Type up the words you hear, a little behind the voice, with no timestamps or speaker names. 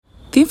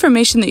The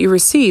information that you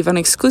receive on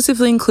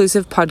Exclusively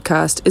Inclusive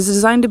podcast is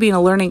designed to be a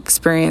learning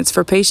experience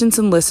for patients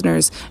and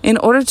listeners in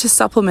order to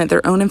supplement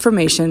their own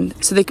information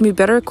so they can be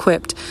better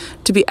equipped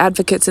to be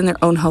advocates in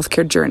their own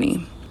healthcare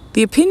journey.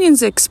 The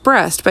opinions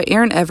expressed by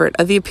Erin Everett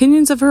are the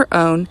opinions of her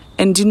own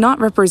and do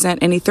not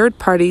represent any third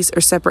parties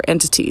or separate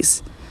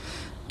entities.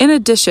 In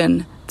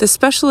addition, the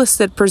specialists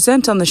that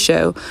present on the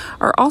show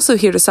are also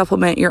here to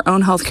supplement your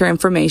own healthcare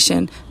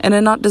information and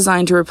are not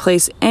designed to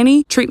replace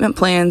any treatment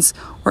plans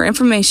or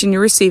information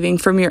you're receiving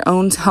from your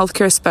own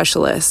healthcare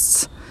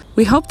specialists.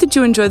 We hope that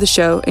you enjoy the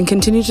show and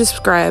continue to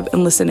subscribe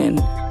and listen in.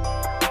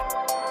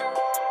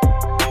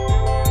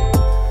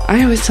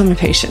 I always tell my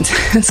patients,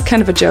 it's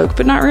kind of a joke,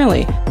 but not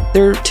really.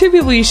 There are two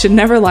people you should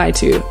never lie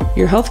to,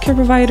 your healthcare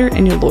provider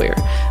and your lawyer,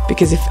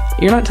 because if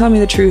you're not telling me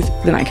the truth,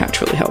 then I can't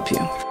truly help you.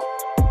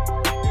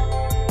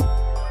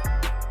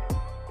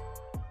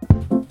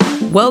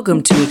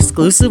 Welcome to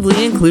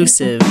Exclusively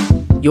Inclusive,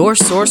 your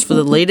source for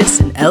the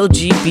latest in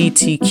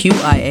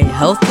LGBTQIA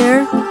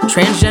healthcare,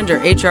 transgender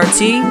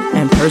HRT,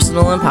 and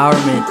personal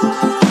empowerment.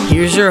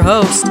 Here's your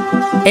host,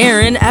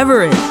 Erin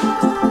Everett.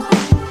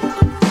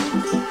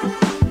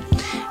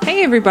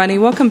 Hey everybody,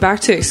 welcome back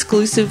to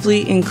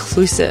Exclusively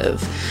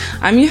Inclusive.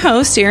 I'm your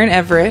host, Erin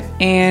Everett,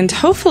 and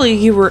hopefully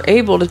you were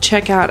able to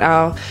check out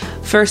our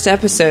first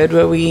episode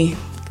where we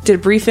did a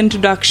brief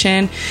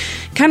introduction,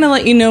 kind of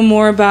let you know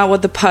more about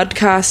what the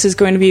podcast is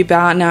going to be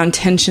about and our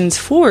intentions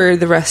for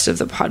the rest of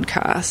the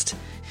podcast.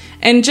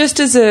 And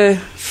just as a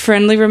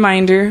friendly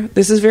reminder,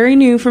 this is very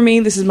new for me.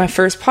 This is my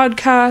first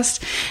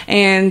podcast.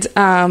 And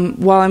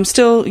while I'm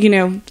still,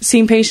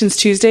 seeing patients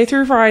Tuesday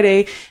through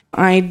Friday,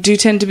 I do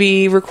tend to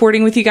be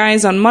recording with you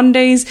guys on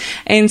Mondays,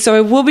 and so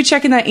I will be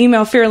checking that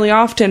email fairly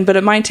often, but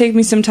it might take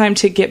me some time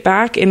to get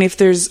back, and if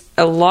there's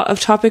a lot of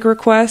topic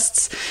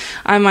requests,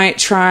 I might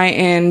try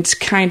and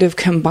kind of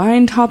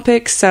combine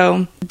topics,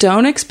 so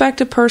don't expect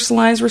a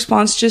personalized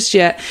response just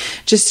yet,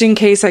 just in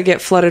case I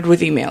get flooded with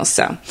emails,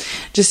 so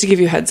just to give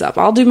you a heads up.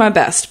 I'll do my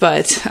best,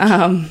 but,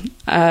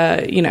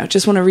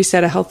 just want to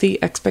reset a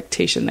healthy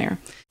expectation there.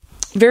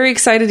 Very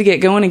excited to get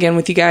going again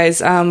with you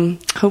guys.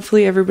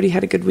 Hopefully everybody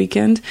had a good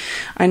weekend.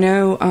 I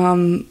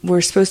know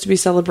we're supposed to be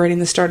celebrating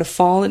the start of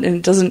fall, and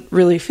it doesn't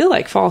really feel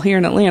like fall here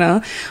in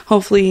Atlanta.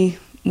 Hopefully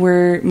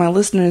where my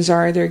listeners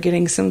are, they're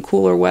getting some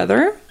cooler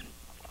weather.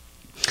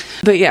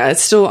 But yeah,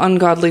 it's still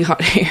ungodly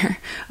hot here.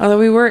 Although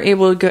we were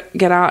able to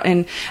get out,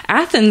 and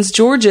Athens,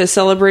 Georgia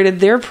celebrated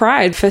their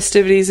Pride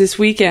festivities this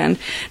weekend.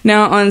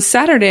 Now on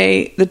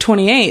Saturday, the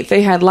 28th,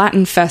 they had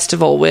Latin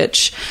Festival,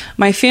 which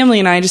my family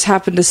and I just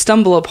happened to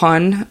stumble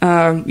upon.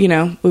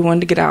 We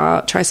wanted to get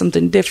out, try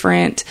something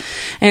different.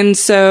 And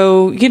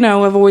so,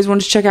 I've always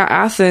wanted to check out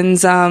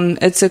Athens.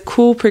 It's a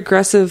cool,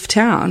 progressive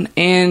town,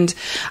 and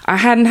I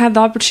hadn't had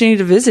the opportunity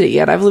to visit it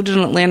yet. I've lived in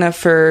Atlanta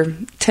for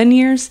 10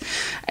 years,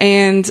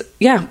 and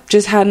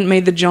just hadn't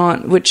made the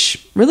jaunt,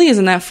 which really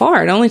isn't that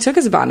far. It only took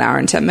us about an hour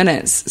and 10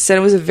 minutes. Said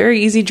it was a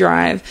very easy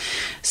drive.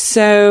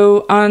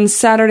 So on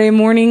Saturday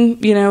morning,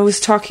 I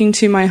was talking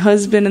to my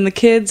husband and the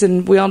kids,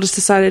 and we all just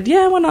decided,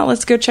 why not?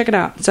 Let's go check it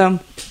out. So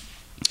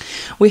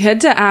we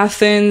head to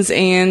Athens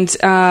and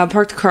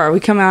park the car. We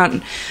come out,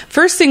 and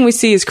first thing we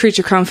see is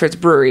Creature Comforts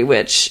Brewery,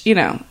 which,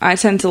 I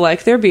tend to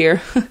like their beer.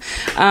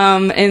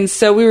 And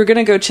so we were going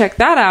to go check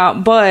that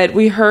out, but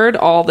we heard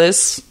all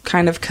this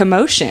kind of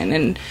commotion,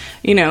 and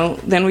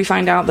then we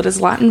find out that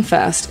it's Latin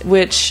Fest,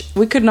 which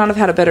we could not have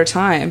had a better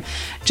time.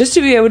 Just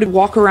to be able to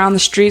walk around the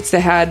streets that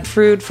had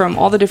food from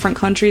all the different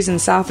countries in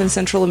South and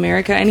Central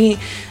America, any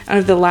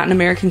of the Latin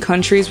American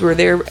countries were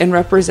there and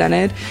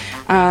represented.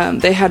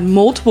 They had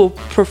multiple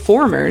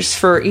performers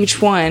for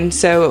each one.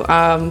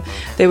 So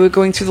they were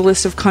going through the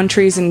list of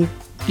countries, and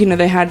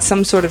they had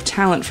some sort of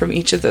talent from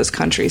each of those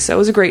countries. So it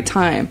was a great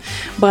time.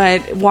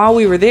 But while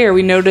we were there,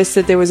 we noticed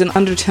that there was an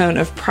undertone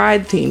of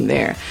pride theme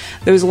there.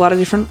 There was a lot of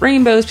different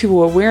rainbows. People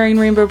were wearing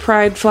rainbow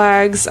pride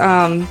flags,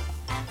 and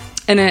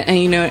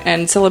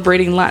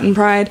celebrating Latin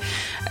pride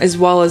as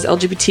well as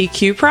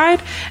LGBTQ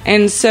pride.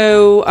 And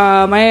so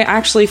I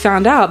actually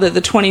found out that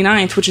the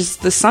 29th, which is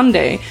the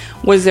Sunday,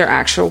 was their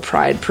actual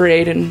pride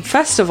parade and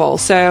festival.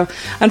 So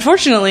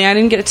unfortunately, I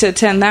didn't get to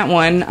attend that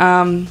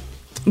one.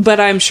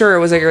 But I'm sure it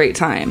was a great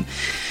time.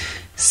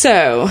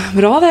 So,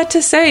 but all that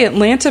to say,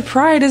 Atlanta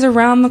Pride is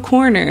around the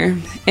corner.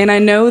 And I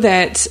know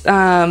that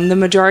the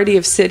majority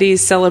of cities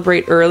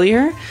celebrate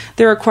earlier.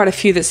 There are quite a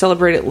few that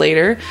celebrate it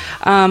later.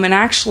 And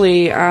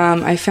actually,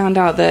 I found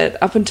out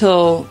that up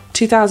until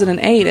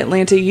 2008,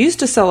 Atlanta used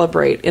to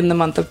celebrate in the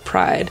month of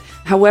Pride.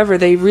 However,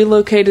 they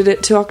relocated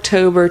it to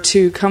October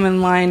to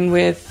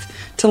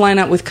line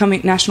up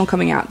with National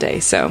Coming Out Day.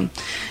 So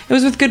it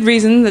was with good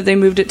reason that they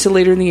moved it to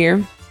later in the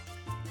year.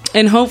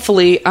 And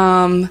hopefully,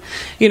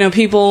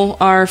 people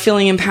are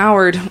feeling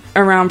empowered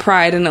around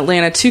Pride in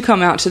Atlanta to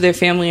come out to their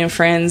family and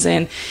friends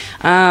and,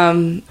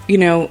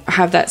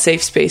 have that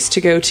safe space to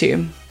go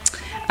to.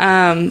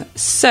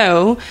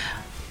 So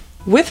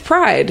with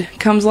Pride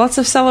comes lots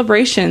of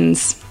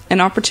celebrations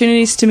and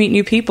opportunities to meet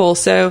new people.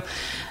 So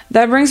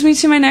that brings me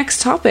to my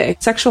next topic,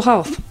 sexual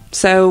health.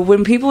 So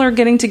when people are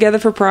getting together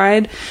for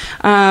Pride,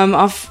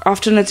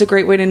 often it's a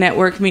great way to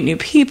network, meet new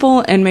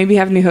people, and maybe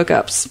have new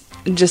hookups,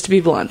 just to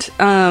be blunt.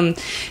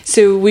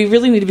 So we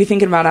really need to be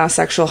thinking about our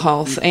sexual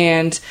health.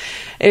 And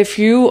if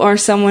you are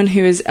someone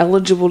who is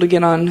eligible to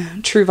get on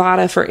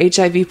Truvada for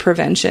HIV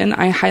prevention,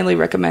 I highly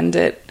recommend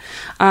it.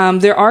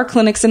 There are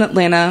clinics in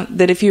Atlanta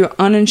that, if you're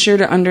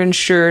uninsured or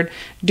underinsured,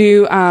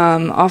 do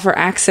offer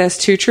access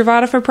to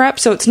Truvada for PrEP.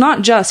 So it's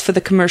not just for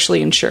the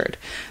commercially insured.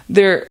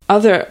 There are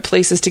other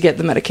places to get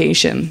the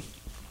medication.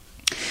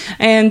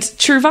 And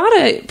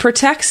Truvada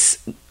protects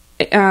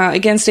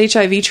against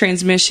HIV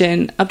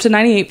transmission up to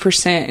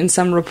 98% in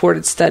some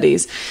reported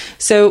studies.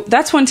 So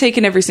that's one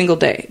taken every single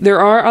day. There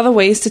are other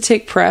ways to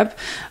take PrEP,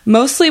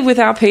 mostly with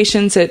our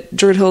patients at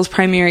Druid Hills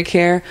Primary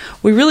Care.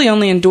 We really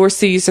only endorse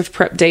the use of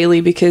PrEP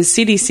daily because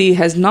CDC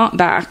has not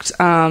backed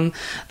the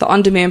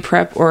on-demand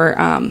PrEP, or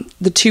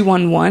the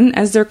 211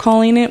 as they're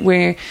calling it,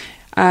 where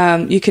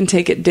you can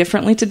take it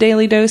differently to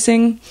daily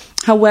dosing.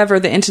 However,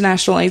 the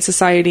International AIDS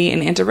Society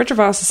and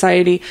Antiretroviral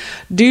Society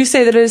do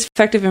say that it is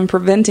effective in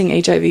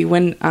preventing HIV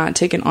when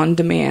taken on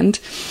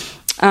demand.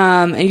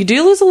 And you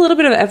do lose a little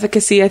bit of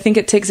efficacy. I think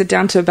it takes it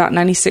down to about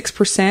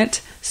 96%.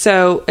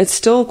 So it's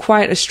still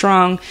quite a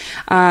strong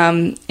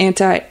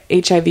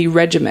anti-HIV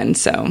regimen.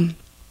 So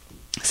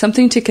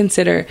something to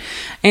consider.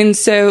 And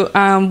so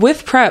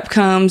with PrEP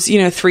comes,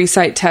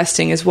 3-site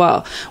testing as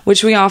well,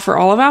 which we offer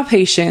all of our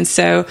patients.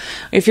 So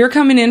if you're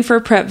coming in for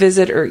a PrEP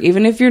visit, or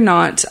even if you're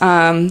not,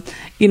 but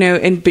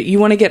you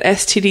want to get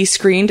STD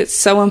screened, it's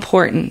so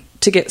important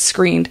to get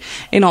screened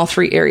in all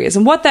 3 areas.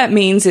 And what that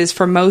means is,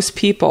 for most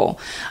people,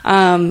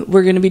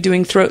 we're going to be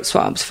doing throat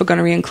swabs for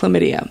gonorrhea and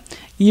chlamydia,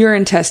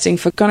 urine testing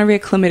for gonorrhea,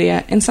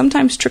 chlamydia, and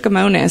sometimes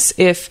trichomonas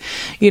if,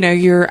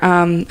 you're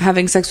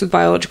having sex with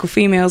biological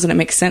females and it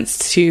makes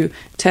sense to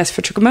test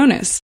for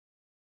trichomonas.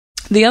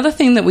 The other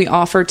thing that we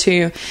offer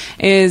too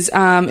is,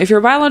 if you're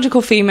a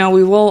biological female,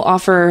 we will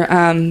offer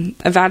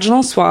a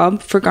vaginal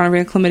swab for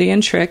gonorrhea, chlamydia,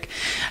 and trich.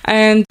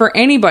 And for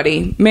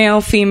anybody,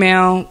 male,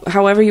 female,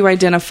 however you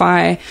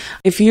identify,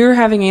 if you're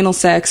having anal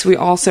sex, we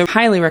also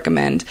highly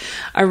recommend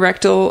a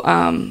rectal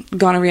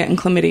gonorrhea and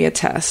chlamydia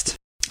test.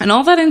 And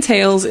all that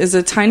entails is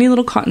a tiny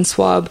little cotton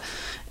swab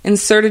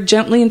inserted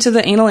gently into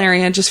the anal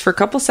area just for a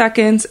couple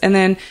seconds. And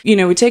then,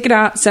 we take it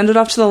out, send it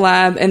off to the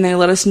lab, and they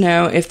let us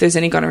know if there's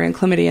any gonorrhea and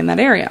chlamydia in that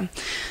area.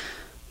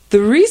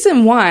 The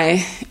reason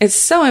why it's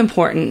so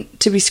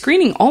important to be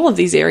screening all of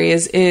these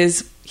areas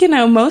is,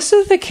 most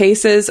of the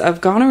cases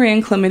of gonorrhea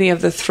and chlamydia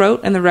of the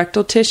throat and the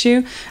rectal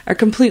tissue are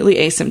completely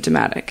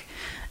asymptomatic.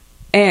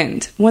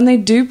 And when they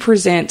do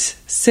present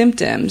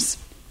symptoms,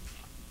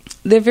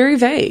 they're very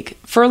vague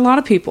for a lot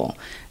of people.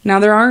 Now,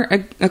 there are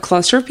a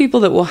cluster of people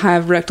that will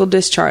have rectal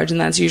discharge,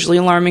 and that's usually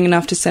alarming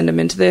enough to send them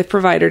into the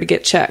provider to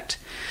get checked.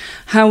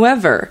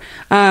 However,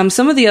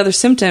 some of the other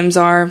symptoms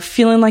are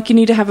feeling like you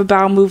need to have a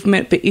bowel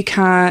movement, but you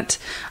can't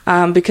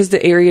because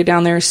the area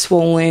down there is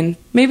swollen.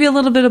 Maybe a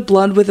little bit of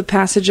blood with a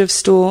passage of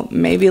stool,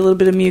 maybe a little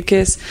bit of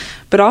mucus,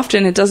 but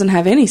often it doesn't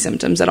have any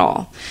symptoms at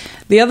all.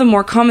 The other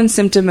more common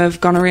symptom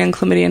of gonorrhea and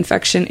chlamydia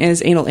infection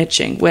is anal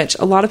itching, which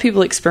a lot of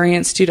people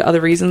experience due to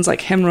other reasons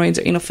like hemorrhoids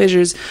or anal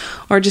fissures,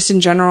 or just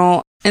in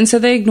general. And so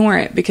they ignore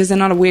it because they're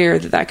not aware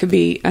that that could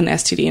be an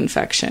STD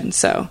infection.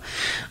 So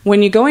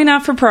when you're going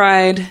out for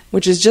Pride,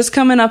 which is just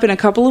coming up in a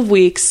couple of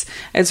weeks,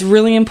 it's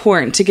really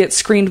important to get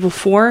screened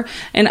before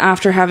and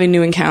after having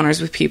new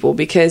encounters with people,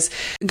 because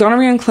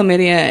gonorrhea and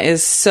chlamydia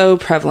is so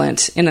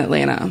prevalent in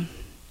Atlanta.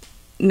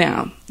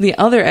 Now, the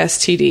other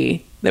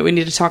STD that we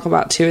need to talk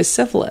about too is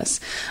syphilis.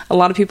 A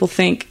lot of people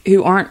think,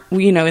 who aren't,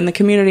 in the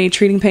community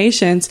treating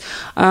patients,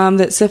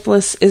 that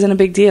syphilis isn't a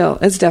big deal.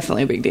 It's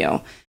definitely a big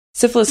deal.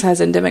 Syphilis has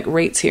endemic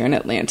rates here in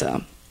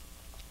Atlanta.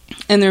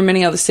 And there are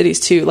many other cities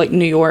too, like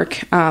New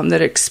York,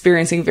 that are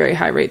experiencing very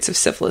high rates of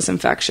syphilis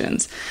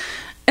infections.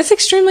 It's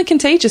extremely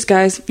contagious,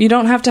 guys. You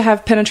don't have to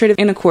have penetrative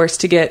intercourse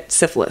to get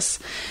syphilis.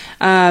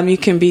 You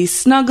can be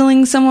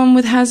snuggling someone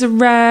who has a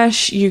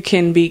rash. You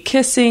can be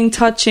kissing,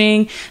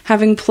 touching,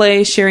 having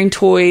play, sharing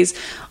toys,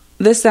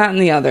 this, that,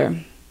 and the other.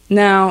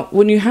 Now,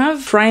 when you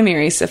have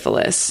primary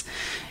syphilis,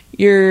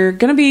 you're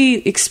going to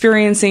be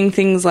experiencing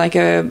things like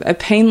a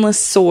painless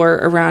sore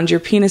around your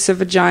penis or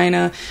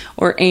vagina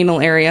or anal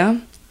area,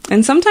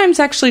 and sometimes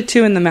actually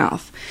too in the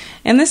mouth.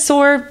 And this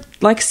sore,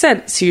 like I said,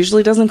 it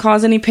usually doesn't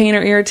cause any pain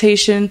or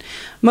irritation.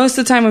 Most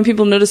of the time when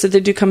people notice it,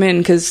 they do come in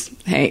because,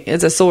 hey,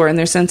 it's a sore in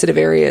their sensitive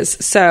areas,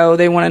 so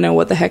they want to know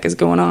what the heck is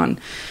going on.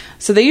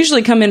 So they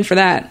usually come in for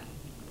that.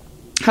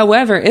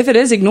 However, if it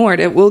is ignored,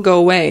 it will go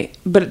away,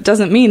 but it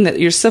doesn't mean that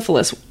your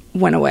syphilis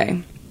went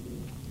away.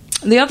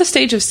 The other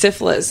stage of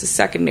syphilis is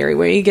secondary,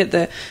 where you get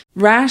the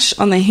rash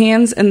on the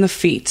hands and the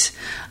feet.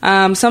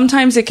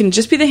 Sometimes it can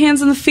just be the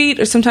hands and the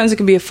feet, or sometimes it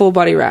can be a full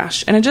body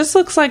rash. And it just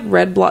looks like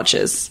red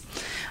blotches.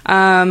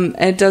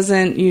 It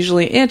doesn't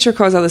usually itch or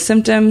cause other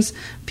symptoms.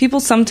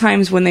 People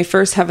sometimes, when they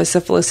first have a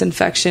syphilis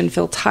infection,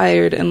 feel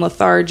tired and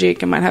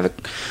lethargic and might have a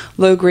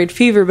low-grade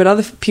fever, but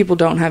other people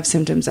don't have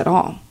symptoms at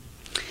all.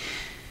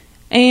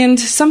 And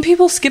some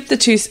people skip the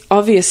two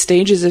obvious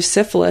stages of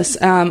syphilis.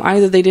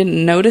 Either they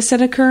didn't notice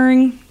it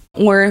occurring,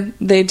 or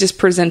they just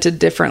presented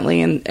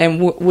differently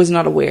and was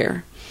not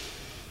aware.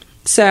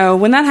 So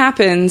when that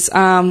happens,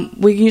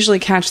 we usually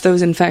catch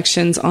those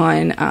infections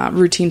on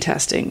routine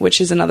testing,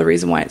 which is another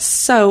reason why it's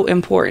so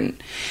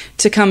important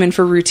to come in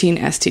for routine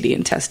STD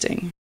and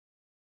testing.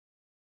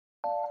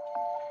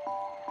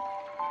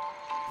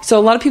 So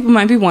a lot of people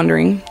might be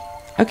wondering,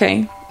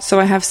 okay, so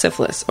I have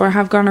syphilis, or I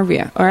have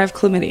gonorrhea, or I have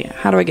chlamydia.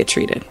 How do I get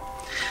treated?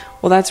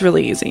 Well, that's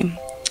really easy.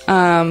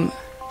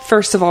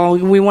 First of all,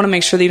 we want to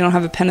make sure that you don't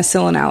have a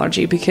penicillin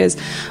allergy, because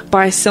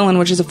bioacillin,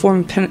 which is a form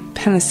of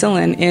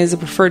penicillin, is a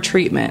preferred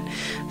treatment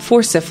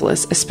for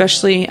syphilis,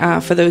 especially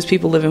for those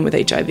people living with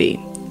HIV.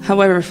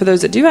 However, for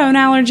those that do have an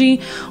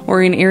allergy,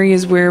 or in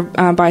areas where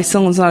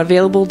bioacillin is not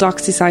available,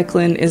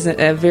 doxycycline is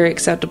a very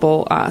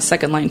acceptable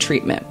second-line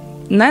treatment.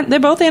 And they're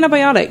both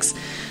antibiotics.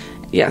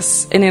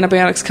 Yes, and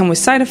antibiotics come with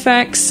side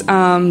effects,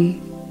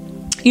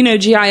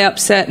 GI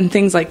upset and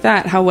things like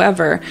that.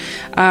 However,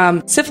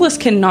 syphilis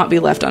cannot be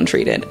left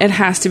untreated. It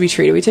has to be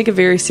treated. We take it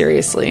very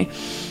seriously.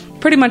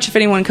 Pretty much if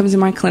anyone comes in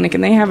my clinic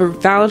and they have a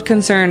valid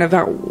concern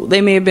about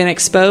they may have been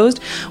exposed,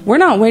 we're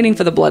not waiting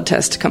for the blood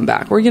test to come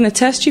back. We're going to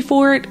test you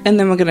for it, and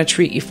then we're going to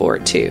treat you for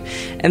it too.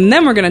 And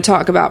then we're going to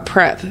talk about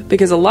PrEP,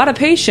 because a lot of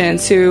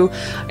patients who,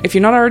 if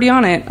you're not already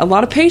on it, a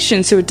lot of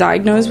patients who are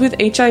diagnosed with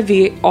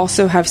HIV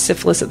also have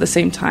syphilis at the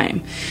same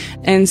time.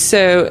 And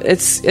so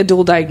it's a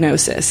dual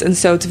diagnosis. And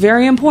so it's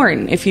very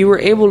important, if you were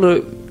able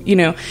to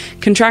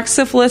contract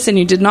syphilis and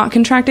you did not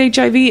contract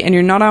HIV and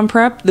you're not on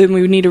PrEP, then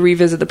we would need to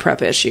revisit the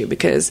PrEP issue,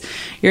 because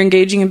you're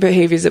engaging in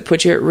behaviors that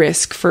put you at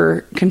risk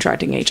for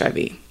contracting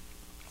HIV.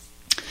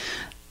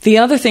 The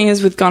other thing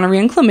is with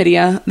gonorrhea and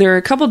chlamydia, there are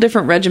a couple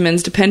different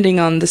regimens depending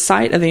on the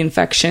site of the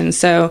infection.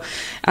 So,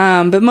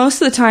 but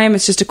most of the time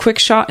it's just a quick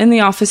shot in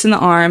the office in the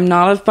arm,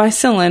 not of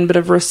bicillin, but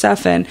of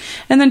Rocephin.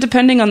 And then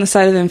depending on the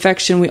site of the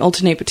infection, we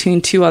alternate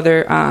between two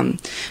other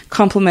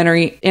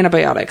complementary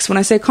antibiotics. When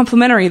I say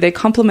complementary, they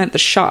complement the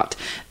shot.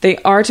 They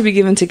are to be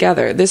given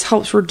together. This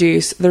helps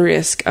reduce the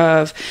risk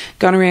of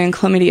gonorrhea and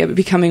chlamydia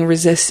becoming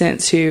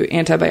resistant to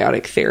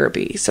antibiotic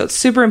therapy. So it's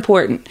super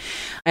important.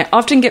 I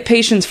often get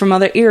patients from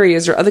other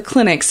areas or other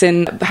clinics,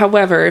 and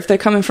however, if they're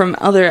coming from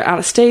other out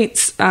of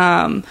states,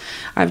 I've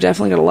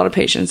definitely got a lot of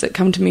patients that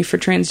come to me for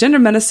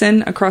transgender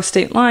medicine across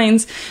state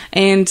lines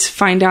and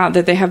find out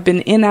that they have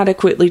been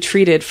inadequately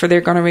treated for their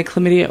gonorrhea,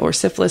 chlamydia, or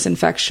syphilis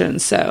infection.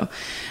 So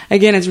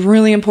again, it's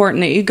really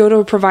important that you go to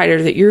a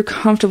provider that you're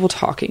comfortable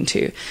talking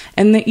to,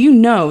 and that you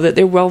know that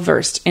they're well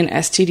versed in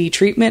STD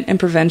treatment and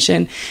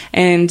prevention,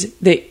 and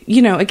that,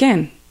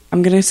 again,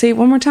 I'm going to say it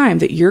one more time,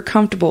 that you're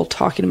comfortable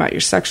talking about your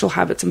sexual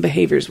habits and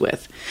behaviors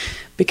with.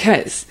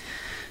 Because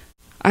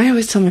I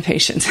always tell my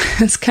patients,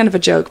 it's kind of a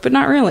joke, but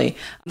not really.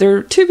 There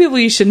are two people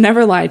you should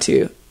never lie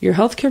to: your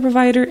healthcare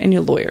provider and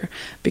your lawyer.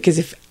 Because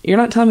if you're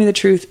not telling me the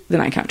truth,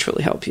 then I can't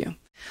truly help you.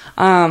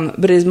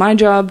 But it is my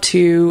job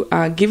to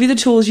give you the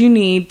tools you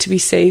need to be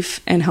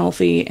safe and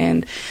healthy,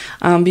 and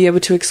be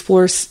able to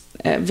explore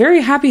a very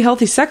happy,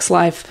 healthy sex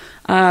life.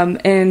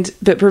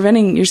 But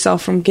preventing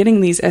yourself from getting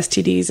these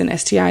STDs and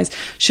STIs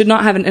should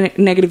not have a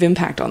negative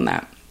impact on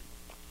that.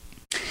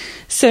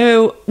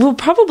 So we'll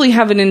probably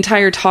have an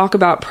entire talk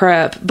about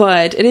PrEP,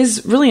 but it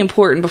is really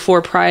important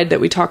before Pride that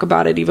we talk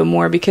about it even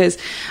more, because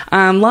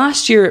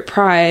last year at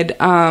Pride,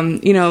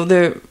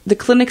 the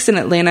clinics in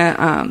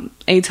Atlanta,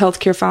 AIDS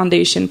Healthcare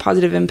Foundation,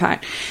 Positive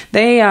Impact,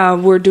 they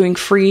were doing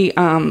free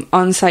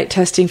on-site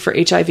testing for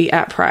HIV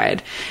at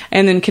Pride,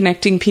 and then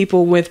connecting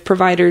people with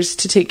providers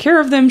to take care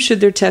of them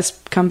should their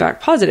tests come back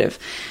positive.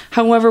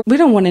 However, we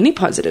don't want any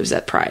positives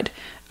at Pride.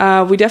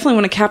 We definitely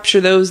want to capture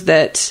those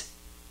that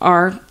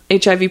are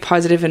HIV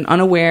positive and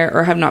unaware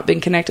or have not been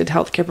connected to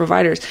healthcare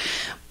providers.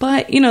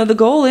 But, the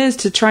goal is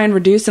to try and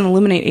reduce and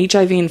eliminate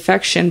HIV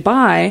infection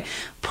by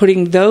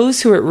putting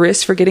those who are at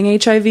risk for getting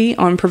HIV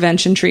on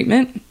prevention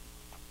treatment,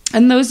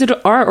 and those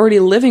that are already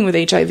living with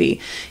HIV,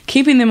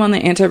 keeping them on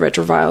the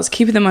antiretrovirals,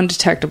 keeping them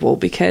undetectable,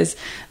 because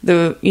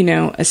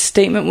a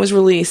statement was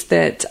released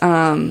that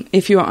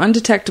if you are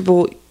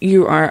undetectable,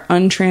 you are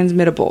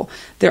untransmittable.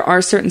 There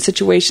are certain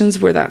situations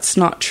where that's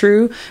not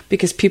true,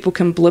 because people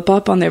can blip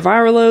up on their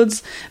viral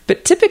loads,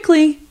 but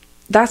typically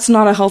that's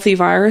not a healthy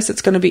virus.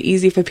 It's going to be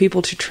easy for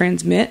people to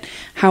transmit.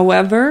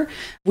 However,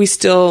 we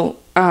still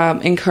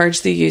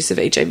encourage the use of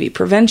HIV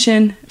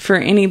prevention for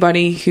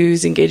anybody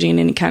who's engaging in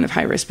any kind of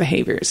high-risk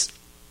behaviors.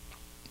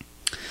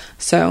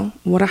 So,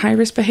 what are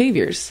high-risk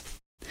behaviors?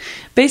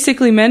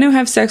 Basically, men who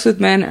have sex with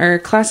men are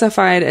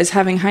classified as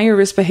having higher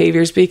risk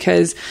behaviors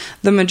because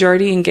the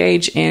majority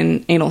engage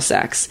in anal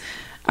sex.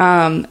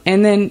 And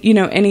then,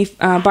 any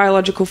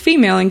biological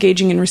female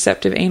engaging in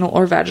receptive anal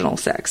or vaginal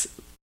sex.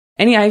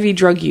 Any IV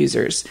drug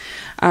users,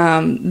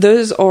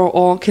 those are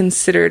all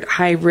considered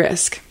high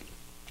risk.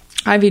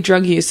 IV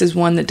drug use is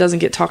one that doesn't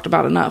get talked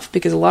about enough,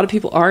 because a lot of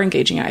people are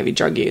engaging in IV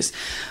drug use,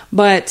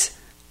 but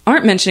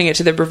aren't mentioning it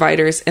to their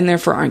providers and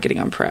therefore aren't getting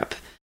on PrEP.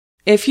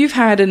 If you've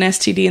had an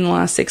STD in the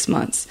last 6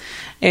 months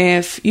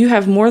If you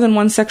have more than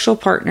one sexual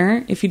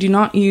partner, if you do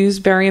not use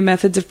barrier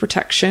methods of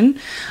protection,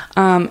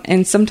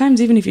 and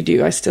sometimes even if you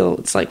do,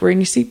 it's like wearing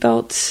your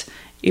seatbelt,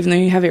 even though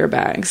you have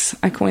airbags.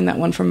 I coined that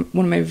one from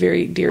one of my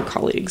very dear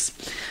colleagues.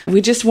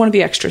 We just want to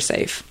be extra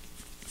safe.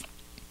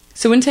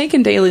 So when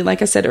taken daily,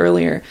 like I said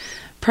earlier,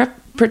 PrEP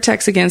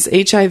protects against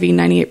HIV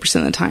 98%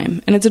 of the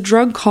time, and it's a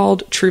drug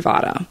called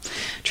Truvada.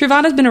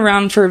 Truvada has been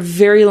around for a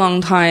very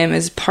long time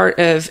as part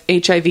of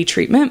HIV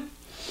treatment,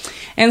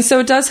 and so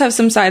it does have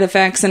some side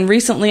effects. And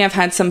recently, I've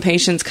had some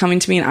patients coming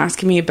to me and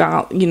asking me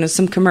about,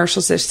 some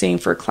commercials they're seeing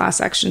for a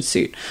class action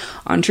suit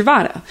on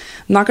Truvada. I'm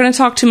not going to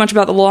talk too much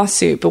about the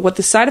lawsuit, but what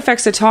the side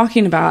effects they're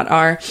talking about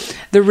are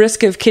the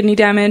risk of kidney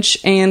damage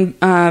and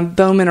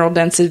bone mineral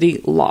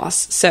density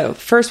loss. So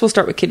first, we'll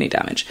start with kidney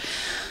damage.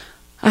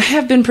 I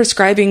have been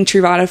prescribing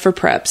Truvada for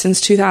PrEP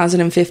since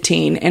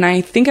 2015, and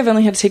I think I've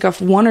only had to take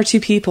off 1 or 2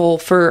 people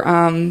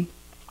for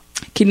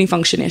kidney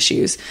function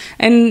issues.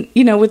 And,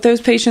 with those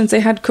patients,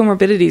 they had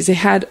comorbidities. They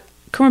had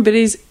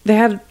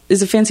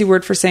is a fancy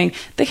word for saying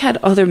they had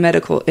other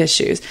medical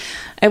issues.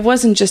 It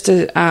wasn't just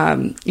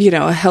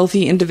a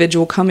healthy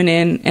individual coming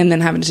in and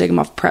then having to take them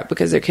off PrEP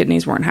because their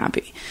kidneys weren't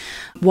happy.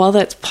 While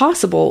that's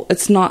possible,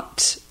 it's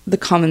not the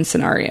common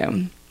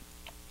scenario.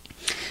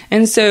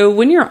 And so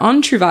when you're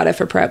on Truvada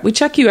for PrEP, we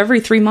check you every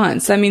 3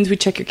 months. That means we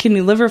check your kidney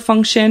liver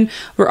function.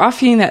 We're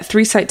offering that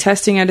 3-site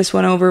testing I just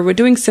went over. We're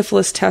doing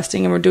syphilis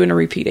testing, and we're doing a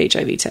repeat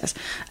HIV test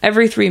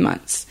every 3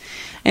 months.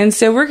 And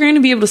so we're going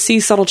to be able to see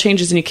subtle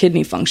changes in your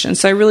kidney function.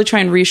 So I really try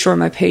and reassure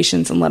my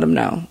patients and let them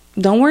know,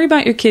 don't worry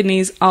about your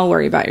kidneys. I'll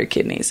worry about your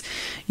kidneys.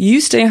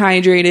 You stay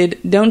hydrated.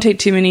 Don't take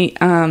too many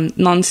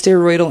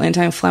non-steroidal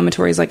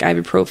anti-inflammatories like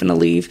ibuprofen to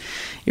leave.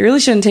 You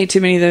really shouldn't take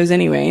too many of those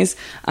anyways.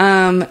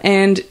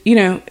 And,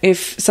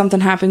 if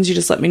something happens, you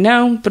just let me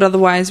know. But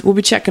otherwise, we'll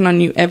be checking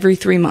on you every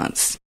 3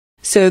 months.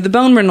 So the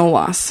bone mineral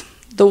loss.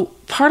 The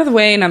part of the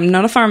way, and I'm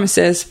not a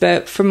pharmacist,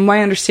 but from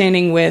my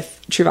understanding with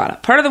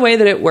Truvada, part of the way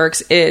that it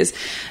works is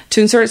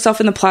to insert itself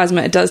in the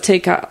plasma. It does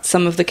take out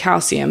some of the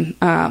calcium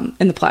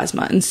in the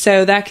plasma, and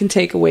so that can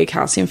take away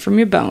calcium from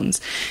your bones.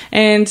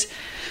 And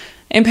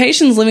in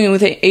patients living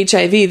with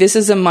HIV, this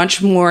is a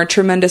much more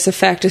tremendous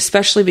effect,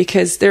 especially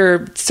because there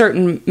are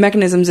certain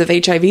mechanisms of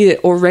HIV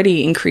that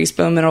already increase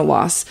bone mineral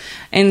loss,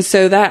 and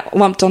so that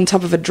lumped on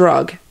top of a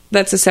drug,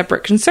 that's a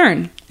separate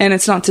concern. And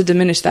it's not to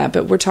diminish that,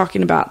 but we're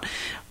talking about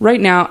right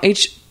now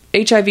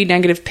HIV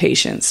negative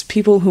patients,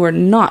 people who are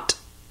not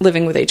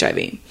living with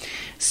HIV.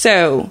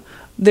 So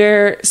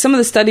some of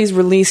the studies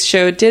released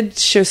did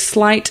show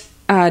slight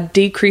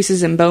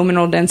decreases in bone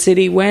mineral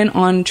density when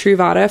on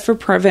Truvada for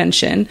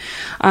prevention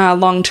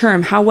long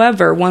term.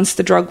 However, once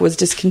the drug was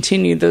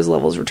discontinued, those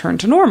levels returned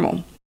to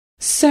normal.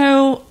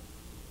 So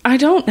I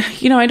don't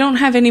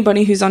have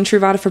anybody who's on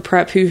Truvada for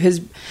PrEP who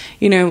has,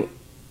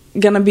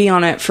 going to be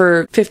on it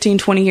for 15,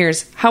 20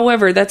 years.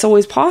 However, that's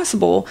always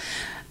possible.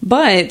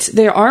 But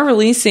they are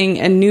releasing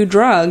a new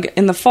drug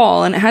in the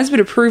fall, and it has been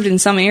approved in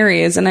some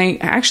areas. And I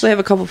actually have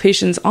a couple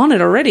patients on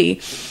it already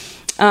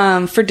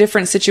for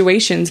different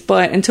situations.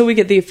 But until we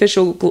get the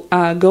official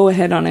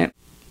go-ahead on it,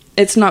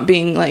 it's not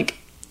being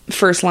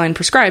first line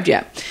prescribed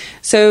yet.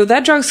 So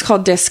that drug's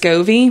called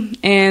Descovy,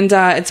 and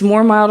it's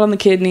more mild on the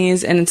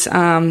kidneys, and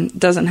it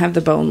doesn't have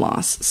the bone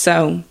loss.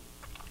 So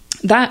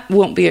that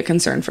won't be a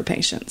concern for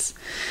patients.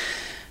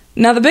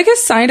 Now, the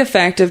biggest side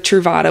effect of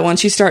Truvada,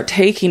 once you start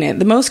taking it,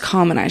 the most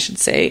common, I should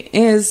say,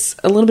 is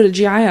a little bit of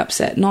GI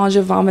upset,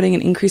 nausea, vomiting,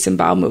 and increase in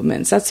bowel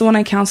movements. That's the one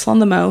I counsel on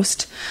the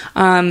most.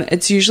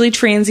 It's usually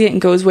transient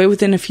and goes away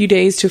within a few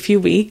days to a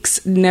few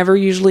weeks, never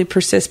usually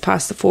persists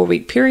past the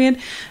 4-week period.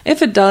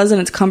 If it does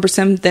and it's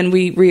cumbersome, then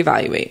we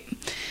reevaluate.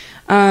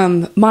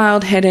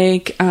 Mild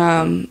headache,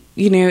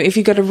 if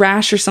you got a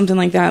rash or something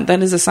like that,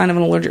 that is a sign of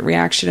an allergic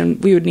reaction,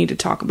 and we would need to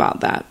talk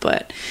about that.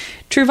 But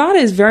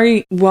Truvada is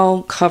very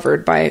well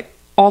covered by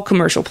all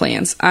commercial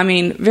plans. I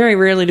mean, very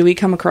rarely do we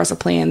come across a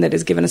plan that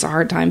has given us a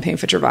hard time paying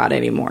for Truvada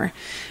anymore.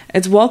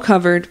 It's well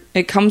covered.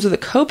 It comes with a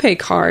copay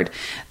card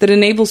that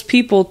enables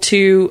people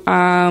to,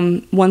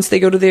 once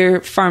they go to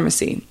their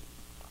pharmacy,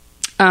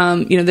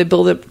 they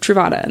bill the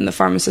Truvada, and the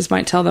pharmacist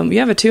might tell them, you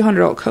have a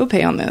 $200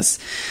 copay on this.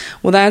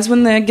 Well, that's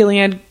when the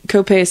Gilead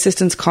copay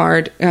assistance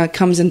card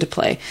comes into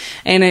play.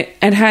 And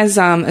it has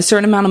a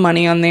certain amount of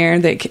money on there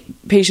that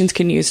patients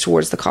can use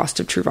towards the cost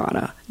of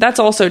Truvada. That's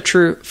also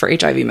true for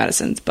HIV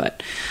medicines.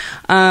 But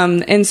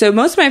and so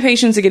most of my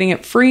patients are getting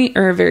it free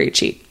or very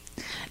cheap.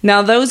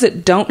 Now, those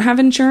that don't have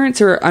insurance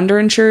or are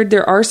underinsured,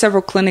 there are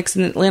several clinics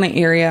in the Atlanta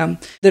area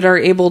that are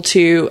able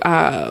to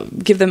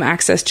give them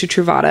access to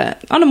Truvada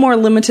on a more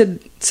limited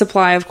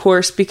supply, of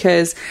course,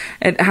 because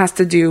it has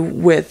to do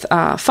with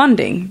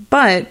funding.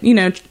 But,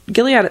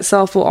 Gilead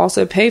itself will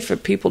also pay for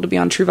people to be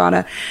on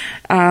Truvada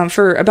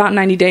for about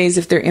 90 days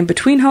if they're in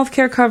between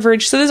healthcare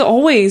coverage. So there's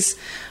always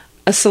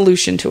a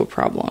solution to a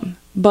problem.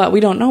 But we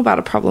don't know about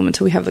a problem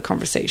until we have the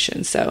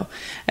conversation. So,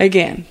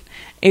 again,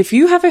 if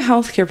you have a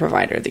healthcare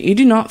provider that you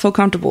do not feel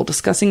comfortable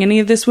discussing any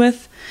of this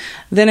with,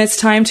 then it's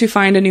time to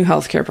find a new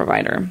healthcare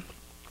provider.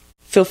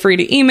 feel free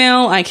to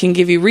email. I can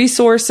give you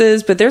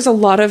resources, but there's a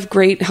lot of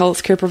great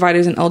healthcare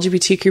providers and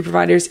LGBTQ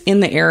providers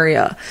in the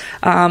area.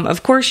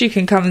 Of course, you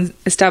can come and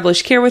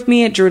establish care with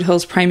me at Druid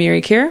Hills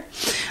Primary Care.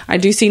 I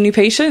do see new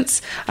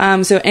patients,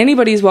 so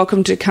anybody's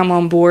welcome to come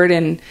on board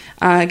and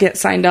get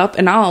signed up,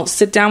 and I'll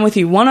sit down with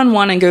you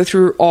one-on-one and go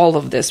through all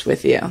of this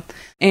with you.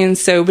 And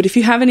so, but if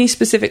you have any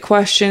specific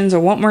questions or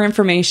want more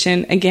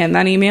information, again,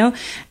 that email,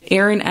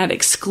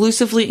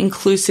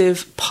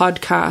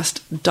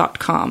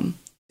 Erin@exclusively-inclusivepodcast.com.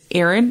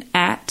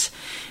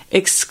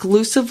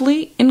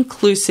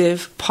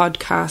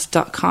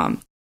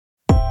 Erin@exclusively-inclusivepodcast.com.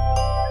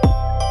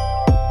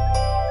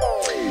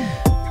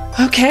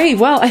 Okay,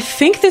 well, I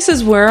think this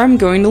is where I'm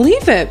going to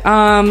leave it.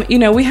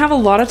 We have a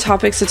lot of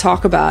topics to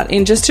talk about.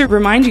 And just to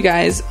remind you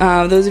guys,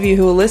 those of you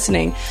who are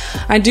listening,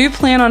 I do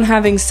plan on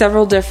having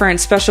several different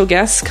special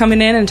guests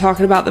coming in and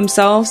talking about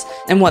themselves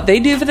and what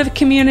they do for the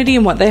community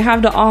and what they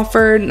have to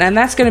offer. And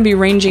that's going to be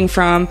ranging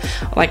from,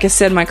 like I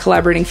said, my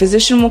collaborating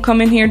physician will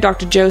come in here,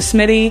 Dr. Joe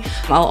Smitty.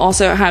 I'll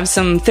also have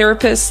some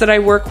therapists that I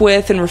work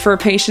with and refer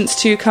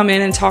patients to come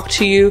in and talk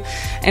to you.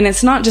 And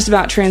it's not just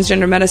about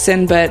transgender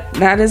medicine, but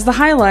that is the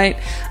highlight.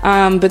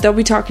 But they'll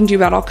be talking to you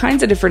about all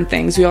kinds of different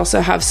things. We also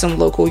have some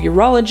local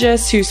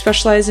urologists who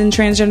specialize in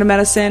transgender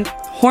medicine,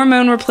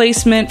 hormone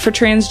replacement for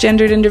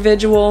transgendered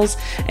individuals,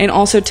 and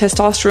also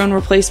testosterone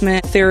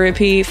replacement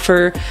therapy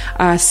for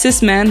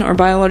cis men or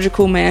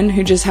biological men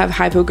who just have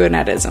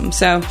hypogonadism.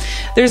 So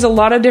there's a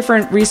lot of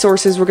different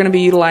resources we're going to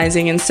be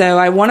utilizing. And so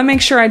I want to make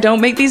sure I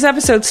don't make these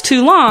episodes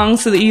too long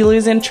so that you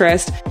lose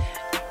interest.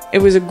 It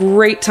was a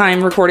great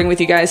time recording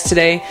with you guys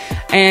today.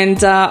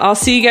 And I'll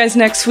see you guys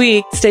next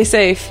week. Stay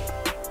safe.